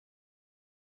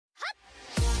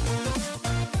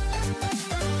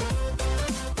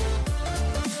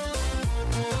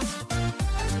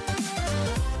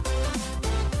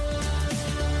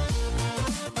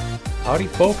Howdy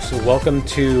folks, welcome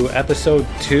to episode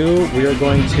 2. We are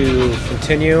going to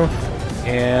continue,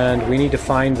 and we need to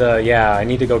find the, I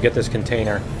need to go get this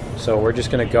container. So we're just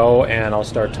going to go, and I'll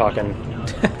start talking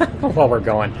while we're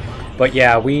going. But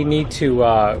yeah, we need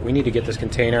to get this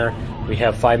container. We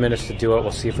have 5 minutes to do it.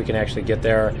 We'll see if we can actually get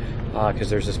there, because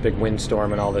there's this big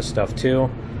windstorm and all this stuff too.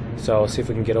 So see if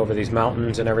we can get over these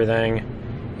mountains and everything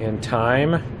in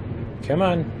time. Come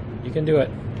on, you can do it.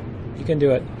 You can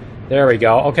do it. There we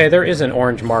go. Okay, there is an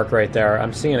orange mark right there.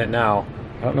 I'm seeing it now.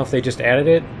 I don't know if they just added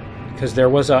it, because there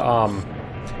was an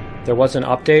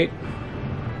update.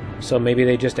 So maybe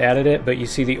they just added it. But you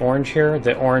see the orange here?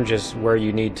 The orange is where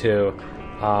you need to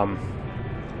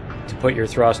put your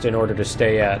thrust in order to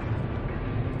stay at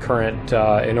current,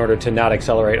 in order to not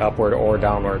accelerate upward or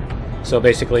downward. So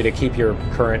basically, to keep your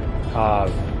current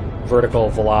vertical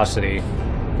velocity,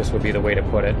 I guess would be the way to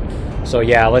put it. So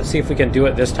yeah, let's see if we can do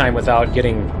it this time without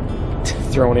getting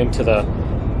thrown into the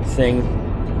thing.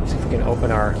 See if we can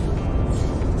open our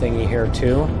thingy here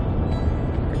too.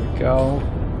 There we go.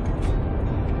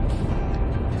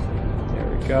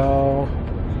 There we go.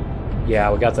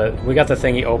 Yeah, we got the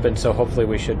thingy open, so hopefully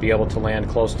we should be able to land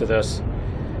close to this.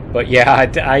 But yeah,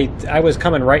 I was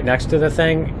coming right next to the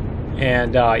thing,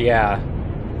 and yeah,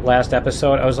 last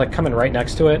episode I was like coming right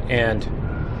next to it, and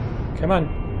come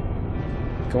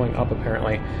on, going up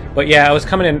apparently. But yeah, I was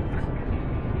coming in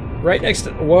right next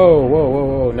to,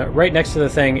 whoa, no, right next to the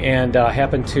thing, and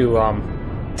happened to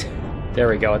there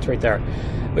we go, it's right there.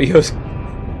 But he was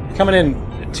coming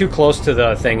in too close to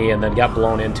the thingy and then got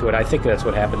blown into it. I think that's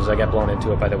what happened, is I got blown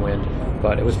into it by the wind.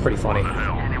 But it was pretty funny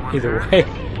either way.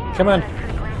 Come on,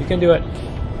 you can do it.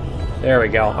 There we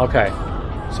go. Okay,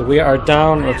 so we are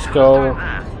down. Let's go.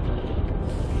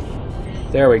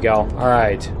 There we go.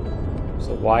 Alright,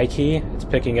 so Y key, it's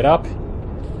picking it up.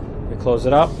 We close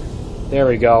it up. There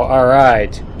we go.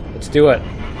 Alright, let's do it.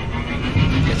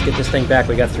 Let's get this thing back.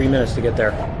 We got 3 minutes to get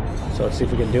there. So let's see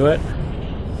if we can do it.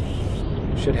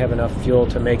 Should have enough fuel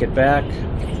to make it back.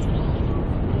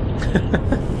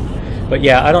 But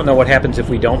yeah, I don't know what happens if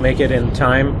we don't make it in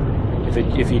time.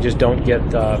 If you just don't get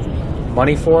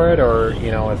money for it, or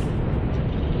you know,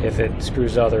 if it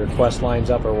screws other quest lines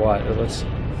up or what.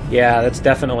 Yeah, that's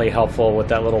definitely helpful with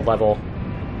that little level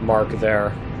mark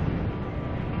there.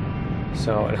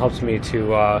 So it helps me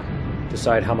to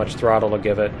decide how much throttle to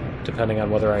give it, depending on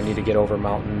whether I need to get over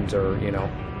mountains or, you know,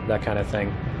 that kind of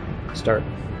thing. Start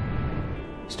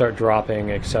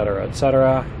dropping, etc.,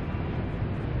 etc.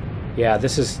 Yeah,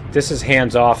 this is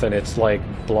hands off, and it's like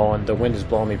blowing. The wind is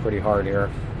blowing me pretty hard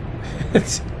here.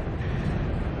 It's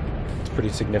pretty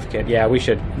significant. Yeah, we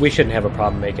shouldn't have a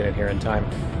problem making it here in time.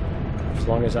 As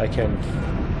long as I can.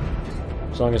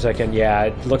 Yeah,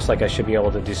 it looks like I should be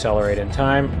able to decelerate in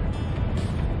time.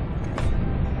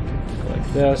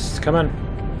 Like this. Come on.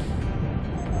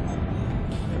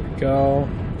 There we go.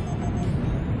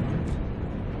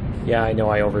 Yeah, I know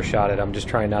I overshot it. I'm just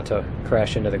trying not to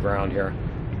crash into the ground here.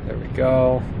 There we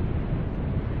go.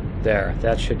 There.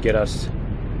 That should get us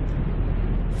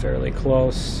fairly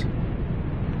close.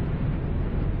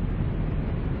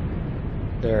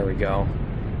 There we go.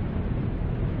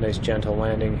 Nice gentle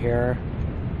landing here.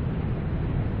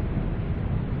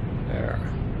 There.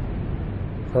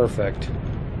 Perfect.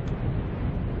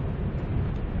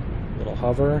 Little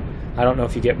hover. I don't know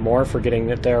if you get more for getting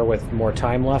it there with more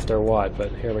time left or what,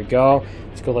 but here we go.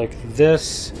 Let's go like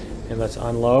this, and let's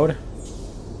unload.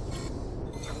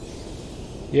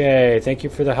 Yay, thank you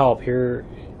for the help. Here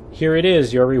it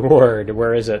is, your reward.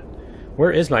 Where is it?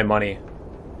 Where is my money?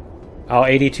 Oh,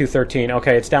 8213.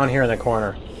 Okay, it's down here in the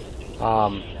corner.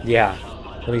 Yeah,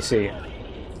 let me see.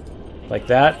 Like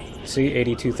that? See,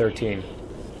 8213.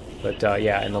 But,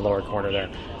 yeah, in the lower corner there.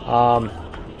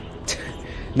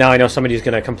 Now I know somebody's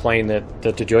going to complain that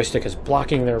the joystick is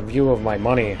blocking their view of my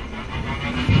money.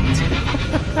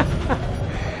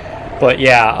 But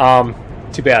yeah,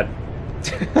 too bad.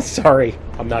 Sorry,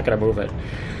 I'm not going to move it.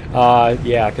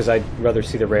 Yeah, because I'd rather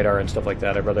see the radar and stuff like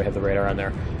that. I'd rather have the radar on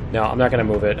there. No, I'm not going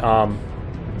to move it.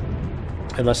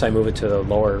 Unless I move it to the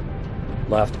lower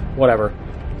left. Whatever.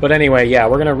 But anyway, yeah,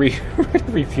 we're going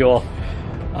to refuel.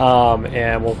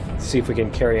 And we'll see if we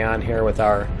can carry on here with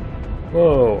our...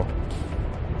 Whoa.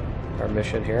 Our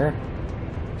mission here.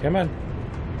 Come on.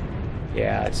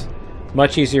 Yeah, it's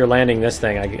much easier landing this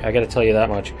thing. I gotta tell you that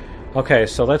much. Okay,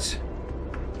 so let's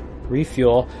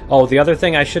refuel. Oh, the other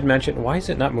thing I should mention. Why is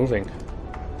it not moving?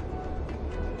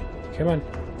 Come on.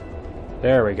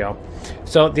 There we go.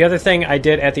 So the other thing I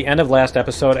did at the end of last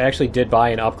episode, I actually did buy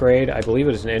an upgrade. I believe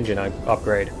it was an engine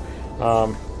upgrade.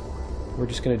 We're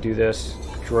just gonna do this.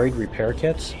 Droid repair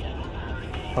kits.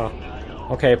 Huh.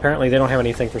 Okay, apparently they don't have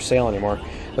anything for sale anymore.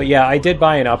 But yeah, I did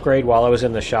buy an upgrade while I was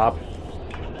in the shop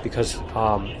because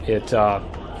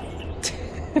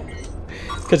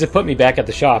because it put me back at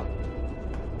the shop.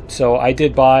 So I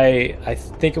did buy, I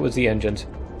think it was the engines.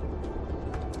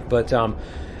 But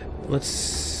let's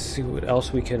see what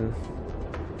else we can...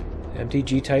 Empty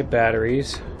G-type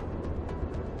batteries.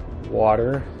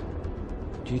 Water.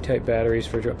 G-type batteries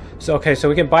for... So, okay, so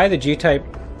we can buy the G-type...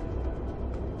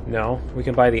 No, we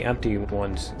can buy the empty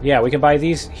ones. Yeah, we can buy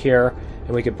these here,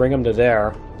 and we could bring them to there.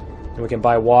 And we can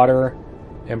buy water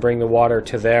and bring the water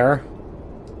to there.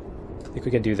 I think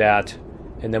we can do that.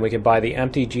 And then we can buy the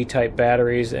empty G-type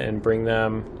batteries and bring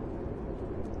them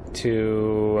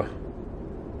to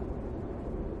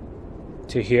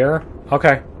here.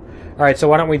 Okay. Alright, so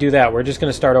why don't we do that? We're just going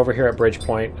to start over here at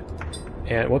Bridgepoint.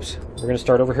 And, whoops. We're going to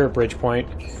start over here at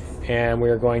Bridgepoint. And we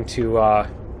are going to,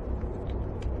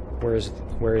 where's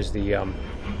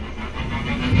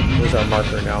our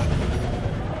marker now?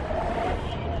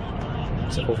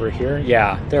 Is it over here?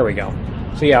 Yeah, there we go.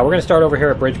 So yeah, we're going to start over here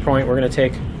at Bridgepoint. We're going to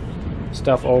take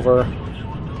stuff over.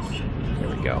 There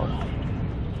we go.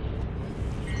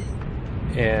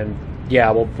 And yeah,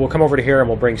 we'll come over to here and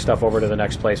we'll bring stuff over to the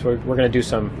next place. We're going to do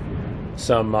some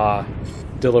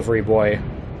delivery boy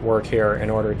work here in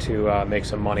order to make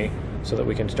some money so that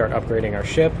we can start upgrading our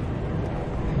ship.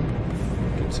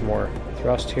 Get some more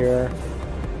thrust here.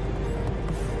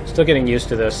 Still getting used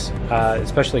to this,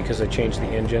 especially because I changed the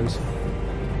engines.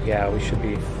 Yeah, we should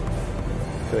be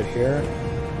good here.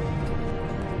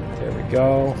 There we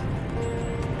go.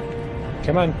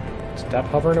 Come on, stop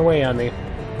hovering away on me.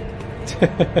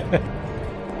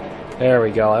 There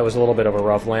we go. That was a little bit of a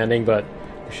rough landing, but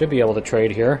we should be able to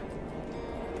trade here.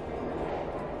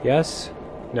 Yes?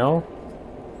 No?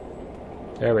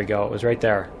 There we go. It was right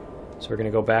there. So we're going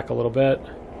to go back a little bit.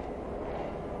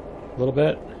 A little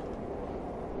bit.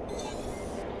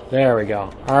 There we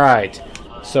go. Alright.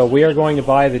 So we are going to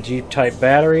buy the Jeep-type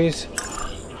batteries.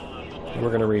 And we're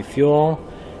going to refuel.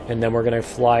 And then we're going to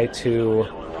fly to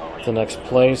the next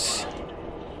place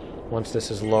once this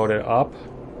is loaded up.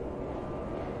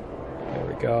 There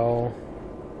we go.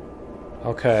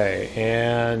 Okay,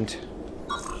 and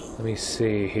let me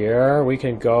see here. We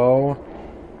can go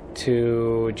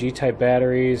to G-type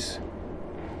batteries,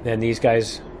 and these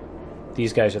guys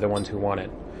are the ones who want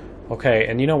it. Okay,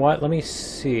 and you know what? Let me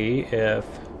see if...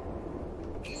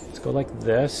 Let's go like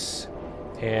this,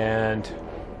 and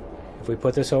if we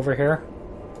put this over here...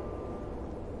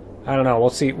 I don't know, we'll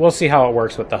see how it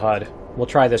works with the HUD. We'll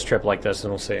try this trip like this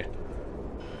and we'll see.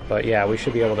 But yeah, we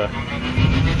should be able to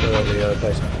go over the other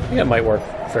place. I think it might work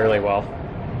fairly well.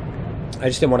 I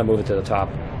just didn't want to move it to the top.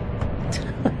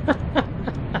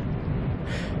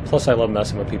 Plus I love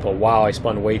messing with people. Wow, I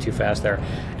spun way too fast there.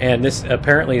 And this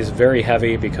apparently is very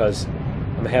heavy because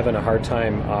I'm having a hard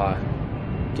time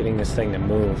getting this thing to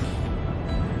move.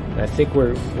 And I think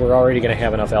we're already going to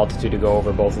have enough altitude to go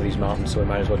over both of these mountains, so we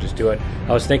might as well just do it.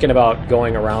 I was thinking about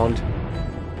going around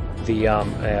the, yeah,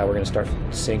 we're going to start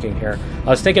sinking here. I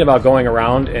was thinking about going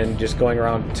around and just going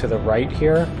around to the right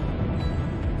here,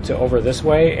 to over this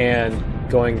way, and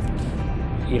going,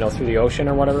 you know, through the ocean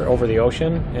or whatever, over the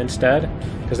ocean instead,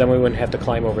 because then we wouldn't have to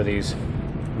climb over these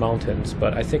mountains.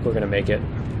 But I think we're going to make it.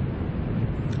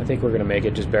 I think we're going to make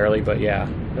it just barely, but yeah,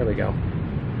 there we go.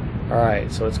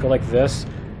 Alright, so let's go like this.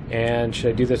 And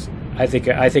should I do this? I think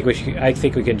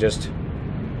we can just,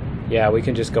 yeah, we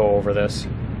can just go over this.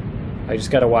 I just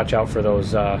got to watch out for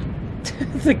those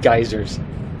the geysers,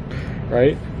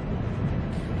 right?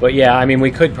 But yeah, I mean,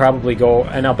 we could probably go,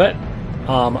 and I'll bet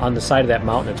on the side of that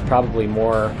mountain it's probably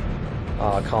more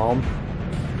calm.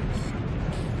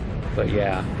 But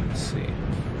yeah, let's see.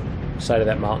 The side of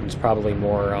that mountain's probably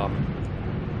more.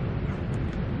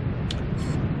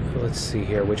 Let's see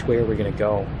here. Which way are we going to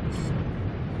go?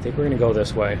 I think we're going to go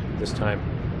this way this time.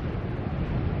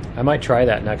 I might try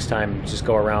that next time. Just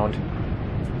go around.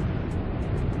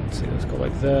 Let's see. Let's go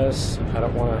like this. I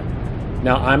don't want to...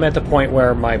 Now, I'm at the point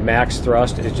where my max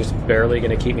thrust is just barely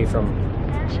going to keep me from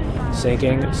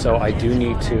sinking. So I do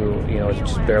need to, you know, it's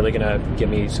just barely going to give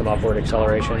me some upward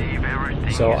acceleration.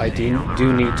 So I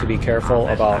do need to be careful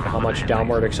about how much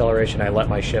downward acceleration I let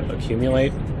my ship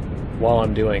accumulate while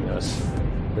I'm doing this.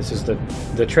 This is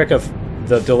the trick of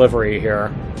the delivery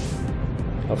here,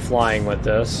 of flying with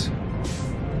this.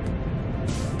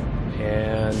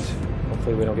 And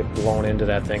hopefully we don't get blown into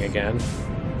that thing again.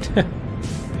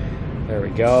 There we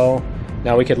go.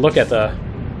 Now we could look at the...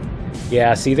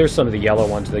 Yeah, see, there's some of the yellow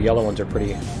ones. The yellow ones are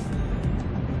pretty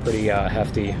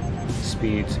hefty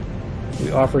speeds.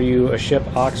 We offer you a ship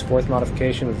Ox 4th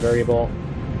modification with variable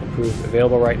approved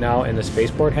available right now in the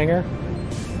spaceport hangar.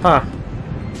 Huh.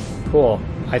 Cool.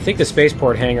 I think the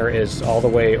spaceport hangar is all the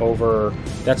way over.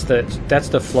 That's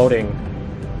the floating.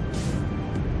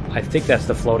 I think that's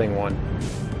the floating one.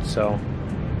 So,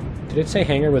 did it say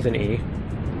hangar with an E?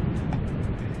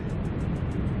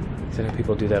 I know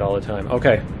people do that all the time.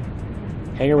 Okay.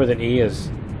 Hangar with an E is,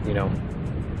 you know,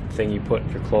 thing you put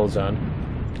your clothes on.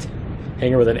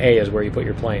 Hangar with an A is where you put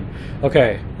your plane.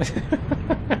 Okay.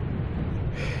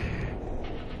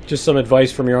 Just some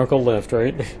advice from your Uncle Lift,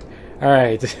 right?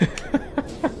 Alright.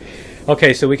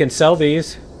 Okay, so we can sell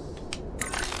these.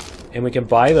 And we can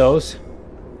buy those.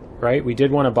 Right? We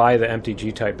did want to buy the empty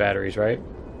G-type batteries, right?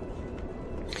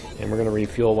 And we're going to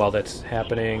refuel while that's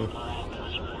happening.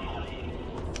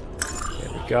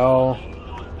 There we go.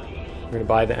 We're going to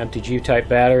buy the empty G-type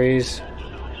batteries.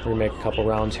 We're going to make a couple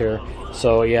rounds here.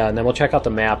 So, yeah, and then we'll check out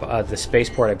the map. The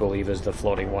spaceport, I believe, is the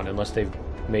floating one, unless they've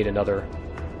made another...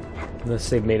 Unless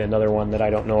they've made another one that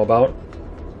I don't know about.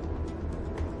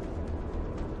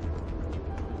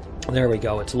 There we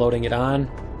go. It's loading it on.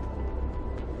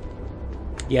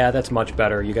 Yeah, that's much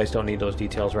better. You guys don't need those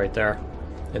details right there.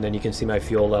 And then you can see my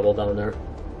fuel level down there.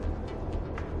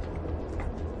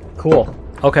 Cool.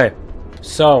 Okay.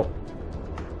 So,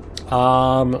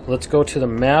 let's go to the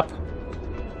map.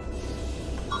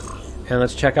 And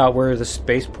let's check out where the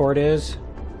spaceport is.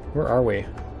 Where are we?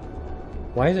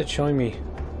 Why is it showing me...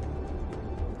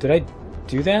 Did I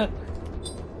do that?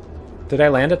 Did I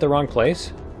land at the wrong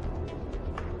place?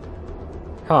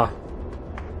 Huh.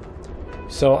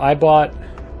 So I bought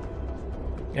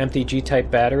empty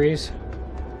G-type batteries.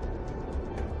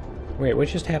 Wait, what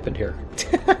just happened here?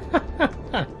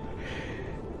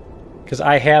 Because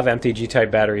I have empty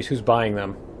G-type batteries. Who's buying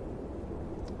them?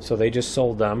 So they just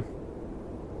sold them.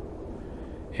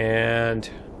 And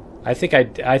I think I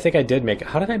did make it.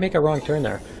 How did I make a wrong turn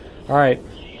there? All right.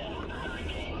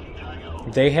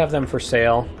 They have them for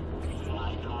sale.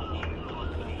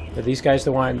 Are these guys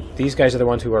the one? These guys are the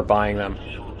ones who are buying them.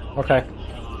 Okay.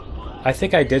 I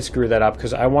think I did screw that up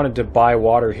because I wanted to buy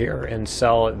water here and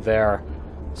sell it there.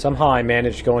 Somehow I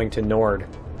managed going to Nord.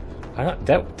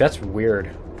 That's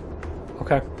weird.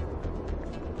 Okay.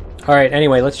 All right.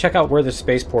 Anyway, let's check out where the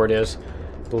spaceport is.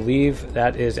 I believe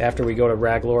that is after we go to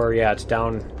Raglor. Yeah, it's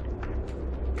down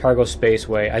Cargo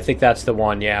Spaceway. I think that's the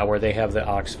one. Yeah, where they have the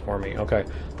ox for me. Okay.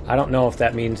 I don't know if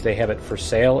that means they have it for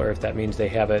sale or if that means they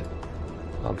have it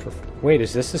for... Wait,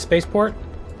 is this the spaceport?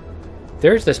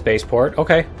 There's the spaceport.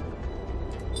 Okay.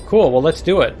 Cool. Well, let's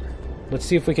do it. Let's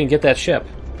see if we can get that ship.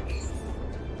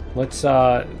 Let's,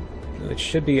 it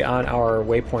should be on our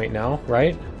waypoint now,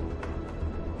 right?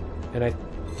 And I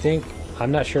think...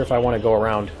 I'm not sure if I want to go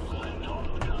around.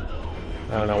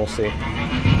 I don't know. We'll see.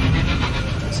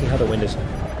 Let's see how the wind is.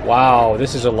 Wow,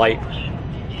 this is a light...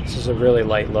 This is a really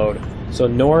light load. So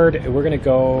Nord, we're going to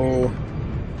go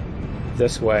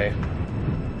this way.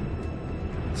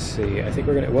 Let's see. I think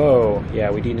we're going to... Whoa.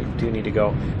 Yeah, we do need to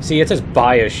go. See, it says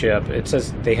buy a ship. It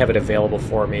says they have it available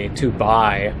for me to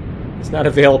buy. It's not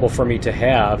available for me to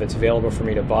have. It's available for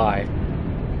me to buy.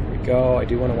 There we go. I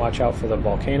do want to watch out for the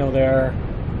volcano there.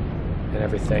 And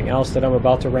everything else that I'm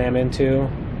about to ram into.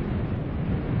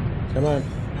 Come on.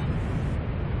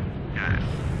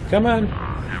 Come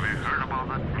on.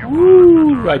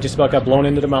 Woo! I just about got blown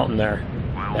into the mountain there.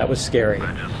 That was scary.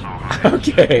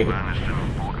 Okay.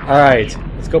 Alright,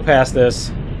 let's go past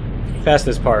this. Past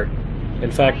this part.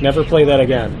 In fact, never play that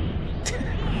again.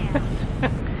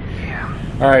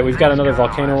 Alright, we've got another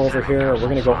volcano over here. We're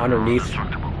going to go underneath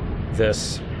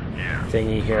this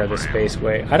thingy here, the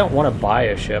spaceway. I don't want to buy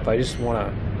a ship. I just want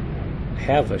to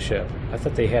have a ship. I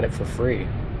thought they had it for free.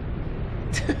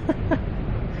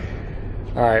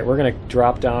 Alright, we're going to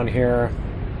drop down here.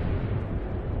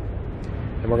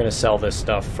 And we're going to sell this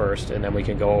stuff first, and then we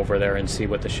can go over there and see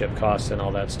what the ship costs and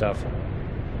all that stuff.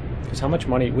 Because how much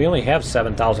money... We only have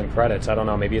 7,000 credits. I don't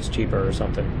know, maybe it's cheaper or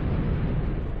something.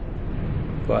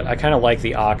 But I kind of like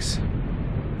the Ox.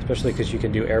 Especially because you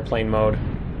can do airplane mode.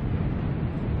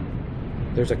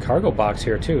 There's a cargo box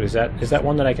here, too. Is that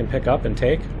one that I can pick up and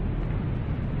take?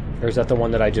 Or is that the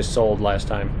one that I just sold last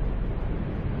time?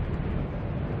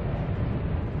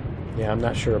 Yeah, I'm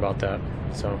not sure about that.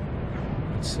 So,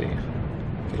 let's see.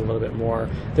 Get a little bit more.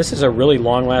 This is a really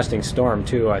long-lasting storm,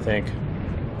 too, I think.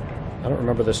 I don't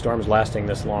remember the storms lasting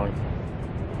this long.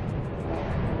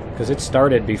 Because it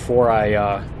started before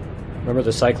I... remember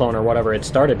the cyclone or whatever? It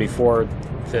started before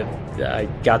I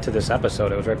got to this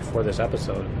episode. It was right before this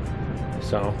episode.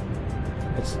 So,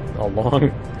 it's a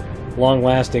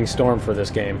long-lasting storm for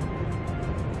this game.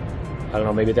 I don't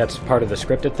know, maybe that's part of the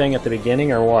scripted thing at the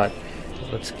beginning or what?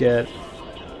 Let's get...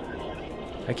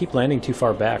 I keep landing too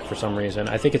far back for some reason.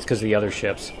 I think it's because of the other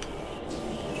ships.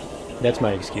 That's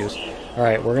my excuse. All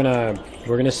right, we're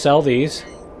gonna sell these.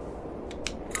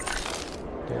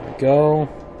 There we go.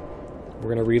 We're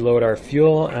gonna reload our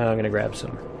fuel, and I'm gonna grab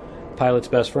some Pilot's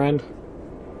Best Friend.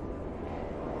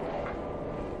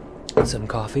 Some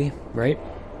coffee, right?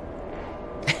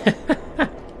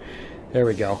 There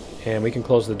we go. And we can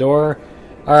close the door.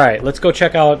 All right, let's go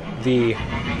check out the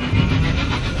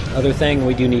other thing.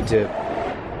 We do need to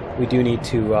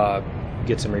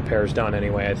get some repairs done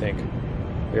anyway. I think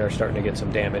we are starting to get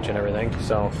some damage and everything.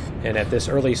 So, and at this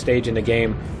early stage in the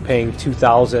game, paying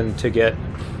 2,000 to get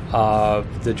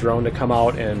the drone to come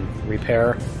out and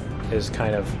repair is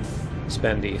kind of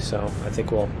spendy. So I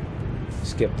think we'll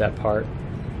skip that part.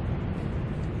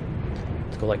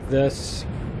 Let's go like this.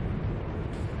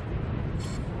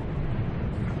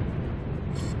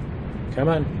 Come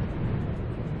on.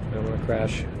 I don't want to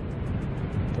crash.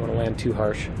 Don't want to land too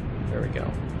harsh. There we go.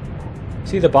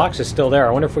 See, the box is still there.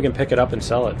 I wonder if we can pick it up and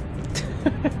sell it.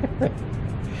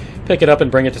 Pick it up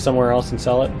and bring it to somewhere else and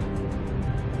sell it.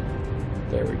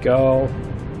 There we go.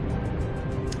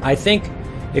 I think,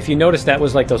 if you notice, that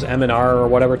was like those M&R or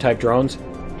whatever type drones.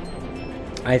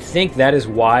 I think that is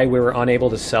why we were unable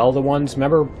to sell the ones.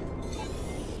 Remember,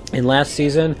 in last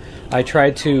season, I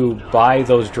tried to buy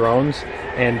those drones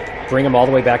and bring them all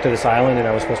the way back to this island, and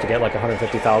I was supposed to get like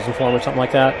 150,000 for them or something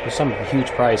like that. It was some huge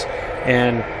price,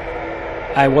 and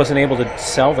I wasn't able to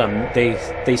sell them.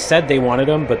 They said they wanted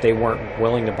them, but they weren't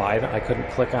willing to buy them. I couldn't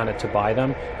click on it to buy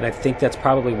them, and I think that's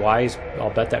probably why. I'll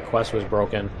bet that quest was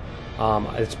broken.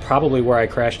 It's probably where I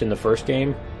crashed in the first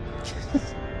game.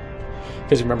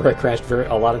 Because remember, I crashed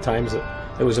a lot of times.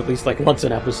 It was at least like once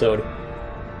an episode.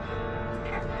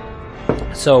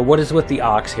 So what is with the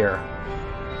ox here?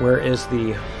 Where is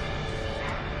the...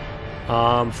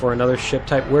 for another ship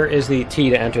type, where is the T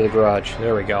to enter the garage?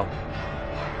 There we go.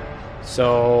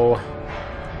 So,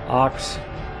 ox.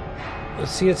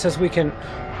 Let's see, it says we can...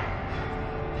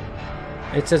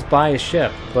 It says buy a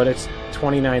ship, but it's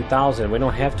 29,000. We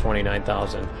don't have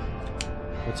 29,000.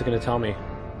 What's it going to tell me?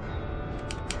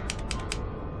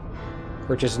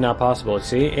 Purchase is not possible.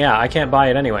 See? Yeah, I can't buy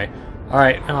it anyway.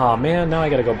 Alright. Oh, man, now I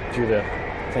got to go through the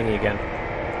thingy again.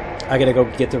 I got to go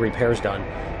get the repairs done.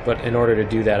 But in order to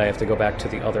do that, I have to go back to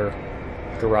the other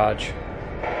garage.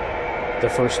 The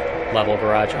first level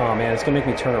garage. Oh man, it's going to make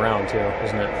me turn around too,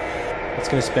 isn't it? It's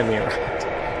going to spin me around.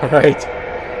 Alright.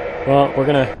 Well, we're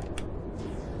going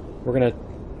to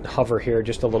hover here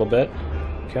just a little bit.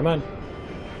 Come on.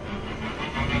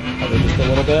 Hover just a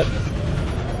little bit.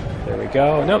 There we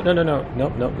go. Nope, no,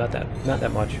 not that. Not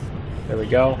that much. There we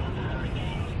go.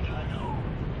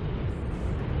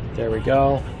 There we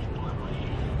go.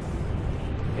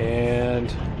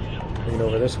 And bring it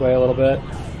over this way a little bit.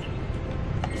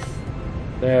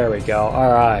 There we go.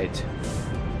 Alright.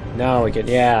 Now we can...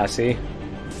 Yeah, see?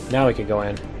 Now we can go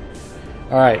in.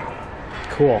 Alright.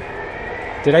 Cool.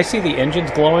 Did I see the engines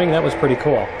glowing? That was pretty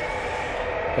cool.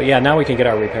 But yeah, now we can get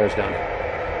our repairs done.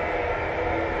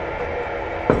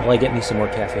 While I get me some more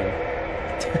caffeine.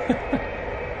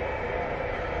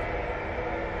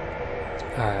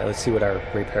 Alright, let's see what our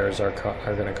repairs are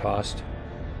going to cost.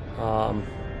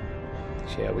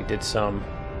 So yeah, we did some.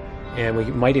 And we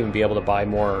might even be able to buy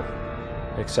more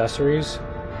accessories.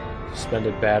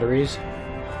 Suspended batteries.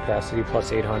 Capacity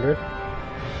plus 800.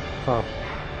 Huh.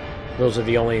 Those are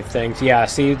the only things. Yeah,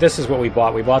 see, this is what we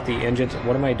bought. We bought the engines.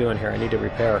 What am I doing here? I need to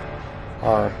repair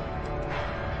our...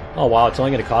 Oh, wow, it's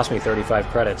only going to cost me 35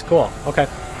 credits. Cool. Okay.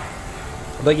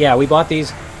 But yeah, we bought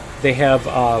these. They have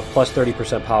plus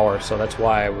 30% power, so that's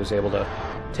why I was able to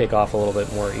take off a little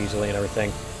bit more easily and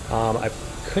everything. I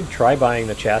could try buying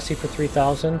the chassis for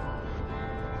 3,000.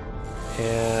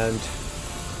 And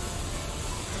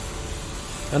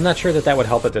I'm not sure that that would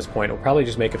help at this point. It'll probably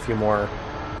just make a few more...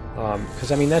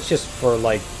 because, I mean, that's just for,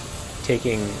 like,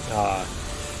 taking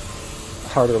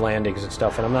harder landings and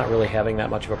stuff, and I'm not really having that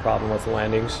much of a problem with the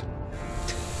landings.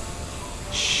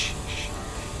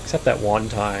 Except that one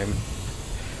time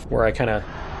where I kind of,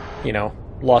 you know,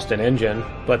 lost an engine,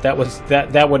 but that was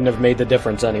that wouldn't have made the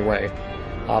difference anyway,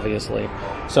 obviously.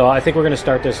 So I think we're going to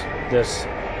start this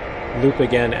loop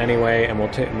again anyway, and we'll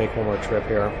make one more trip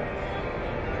here.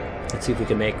 Let's see if we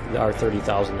can make our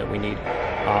 30,000 that we need.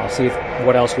 See if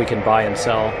what else we can buy and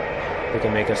sell. We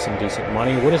can make us some decent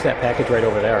money. What is that package right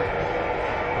over there?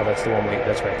 Oh, that's the one we.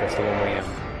 That's right. That's the one we.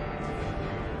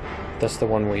 That's the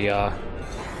one we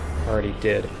already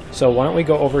did. So why don't we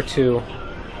go over to?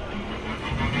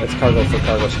 That's cargo for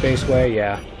cargo spaceway.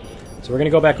 Yeah. So we're gonna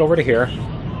go back over to here.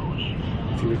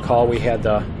 If you recall, we had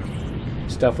the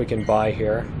stuff we can buy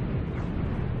here.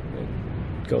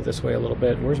 Go this way a little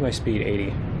bit. Where's my speed?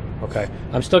 80. Okay.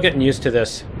 I'm still getting used to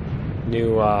this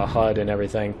new HUD and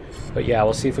everything. But yeah,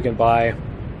 we'll see if we can buy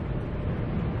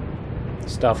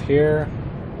stuff here.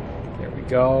 There we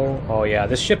go. Oh yeah,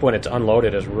 this ship when it's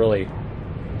unloaded is really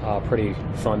pretty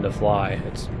fun to fly.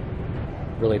 It's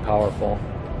really powerful.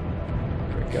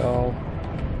 There we go.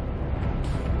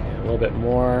 And a little bit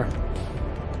more.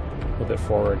 A little bit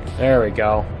forward. There we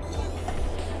go.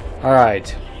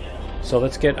 Alright. So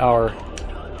let's get our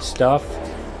stuff.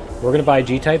 We're going to buy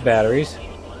G-type batteries.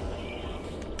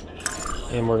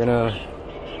 And we're going to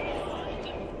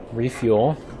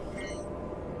refuel.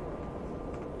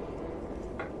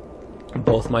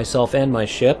 Both myself and my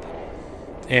ship.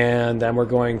 And then we're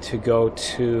going to go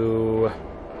to...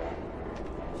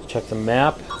 check the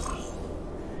map.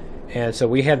 And so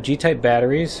we have G-type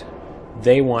batteries.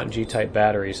 They want G-type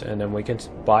batteries. And then we can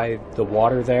buy the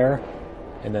water there.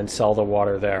 And then sell the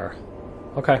water there.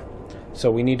 Okay. So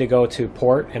we need to go to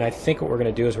port. And I think what we're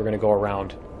going to do is we're going to go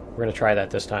around. We're going to try that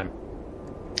this time.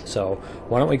 So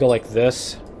why don't we go like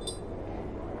this.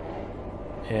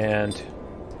 And...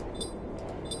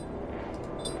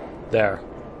 there.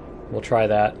 We'll try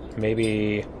that.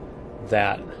 Maybe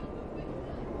that.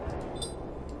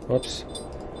 Whoops.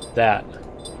 That.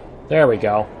 There we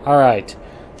go. Alright.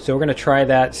 So we're going to try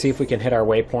that, see if we can hit our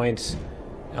waypoints.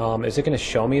 Is it going to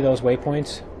show me those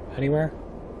waypoints anywhere?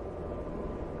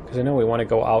 Because I know we want to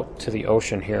go out to the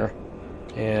ocean here.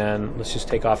 And let's just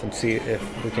take off and see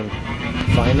if we can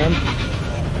find them.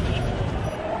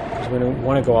 Because we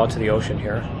want to go out to the ocean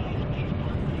here.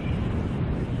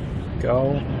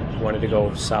 Go. Wanted to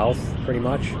go south, pretty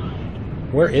much.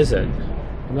 Where is it?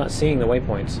 I'm not seeing the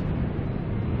waypoints.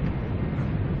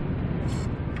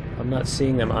 I'm not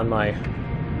seeing them on my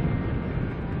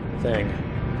thing.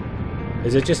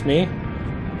 Is it just me?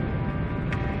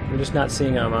 I'm just not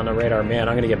seeing them on the radar. Man,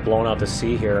 I'm going to get blown out to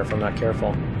sea here if I'm not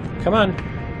careful. Come on.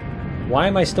 Why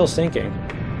am I still sinking?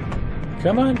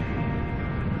 Come on.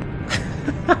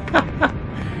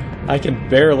 I can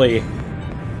barely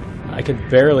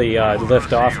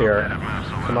lift off here.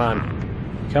 Come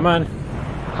on. Come on.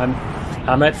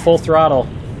 I'm at full throttle.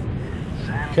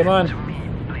 Come on.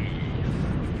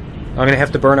 I'm going to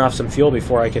have to burn off some fuel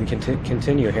before I can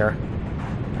continue here.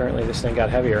 Apparently this thing got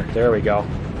heavier. There we go.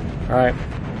 Alright.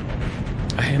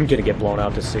 I am going to get blown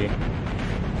out to sea.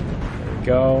 There we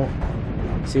go.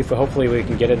 See if hopefully we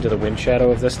can get into the wind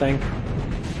shadow of this thing.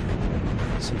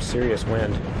 Some serious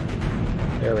wind.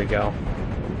 There we go.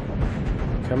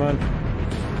 Come on.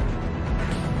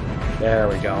 There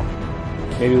we go.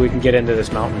 Maybe we can get into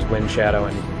this mountain's wind shadow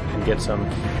and get some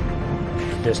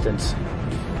distance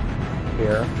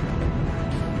here.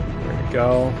 There we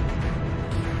go.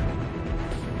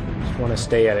 Just want to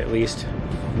stay at least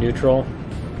neutral.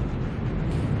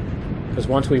 Because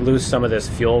once we lose some of this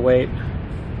fuel weight...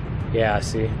 yeah,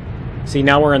 see? See,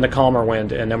 now we're in the calmer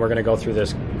wind, and then we're going to go through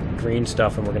this green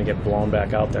stuff, and we're going to get blown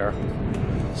back out there.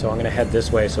 So I'm going to head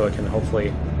this way so it can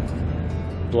hopefully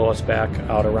blow us back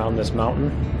out around this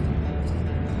mountain.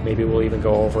 Maybe we'll even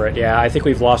go over it. Yeah, I think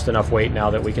we've lost enough weight now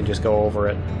that we can just go over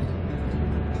it.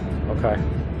 Okay.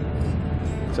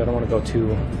 Because I don't want to go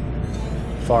too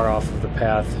far off of the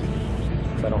path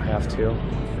if I don't have to.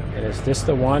 And is this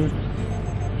the one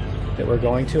that we're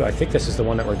going to? I think this is the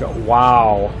one that we're going...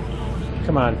 wow!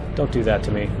 Come on, don't do that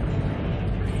to me.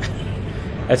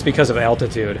 That's because of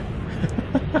altitude.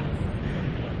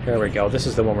 There we go. This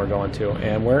is the one we're going to.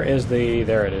 And where is the...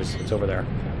 there it is. It's over there.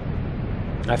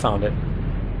 I found it.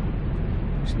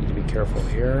 Just need to be careful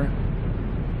here.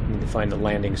 Need to find the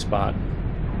landing spot.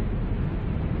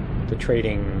 The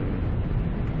trading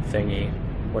thingy.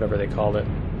 Whatever they called it.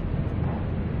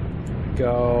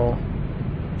 Go.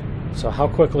 So how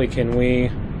quickly can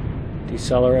we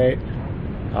decelerate?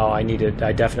 Oh, I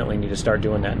definitely need to start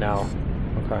doing that now.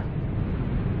 Okay.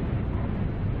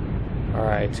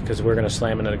 Alright, because we're going to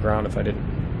slam into the ground if I didn't.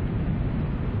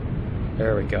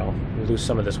 There we go. We'll lose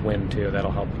some of this wind too,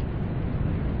 that'll help.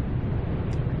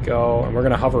 There we go, and we're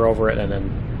going to hover over it and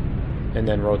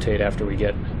then rotate after we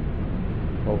get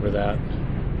over that.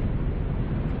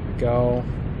 There we go.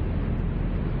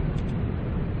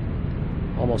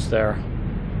 Almost there.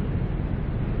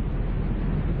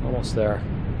 Almost there.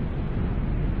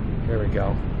 There we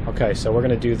go. Okay, so we're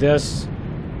going to do this,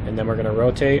 and then we're going to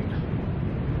rotate.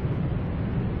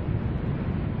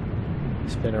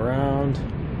 Spin around.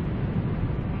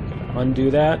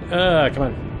 Undo that. Come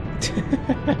on.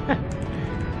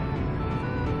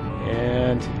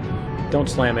 And don't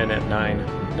slam in at 9.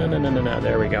 No, no, no, no, no.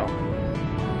 There we go. A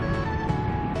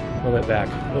little bit back.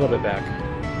 A little bit back.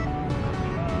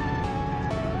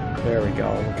 There we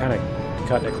go. We're kind of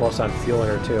cutting it close on fuel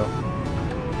here, too.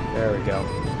 There we go.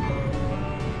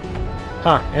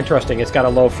 Huh, interesting. It's got a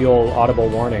low fuel audible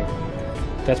warning.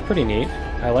 That's pretty neat.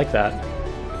 I like that.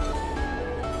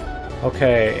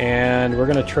 Okay, and we're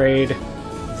going to trade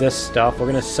this stuff. We're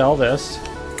going to sell this,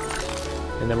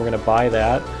 and then we're going to buy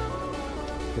that,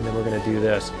 and then we're going to do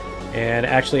this. And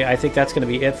actually, I think that's going to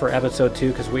be it for episode 2,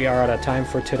 because we are out of time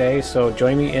for today. So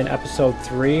join me in episode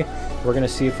 3. We're going to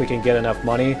see if we can get enough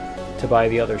money to buy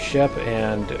the other ship,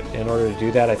 and in order to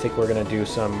do that, I think we're going to do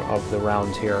some of the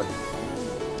rounds here,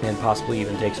 and possibly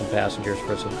even take some passengers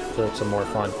for some more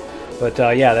fun. But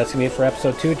yeah, that's going to be it for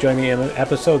episode 2. Join me in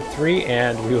episode 3,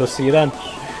 and we will see you then.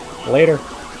 Later.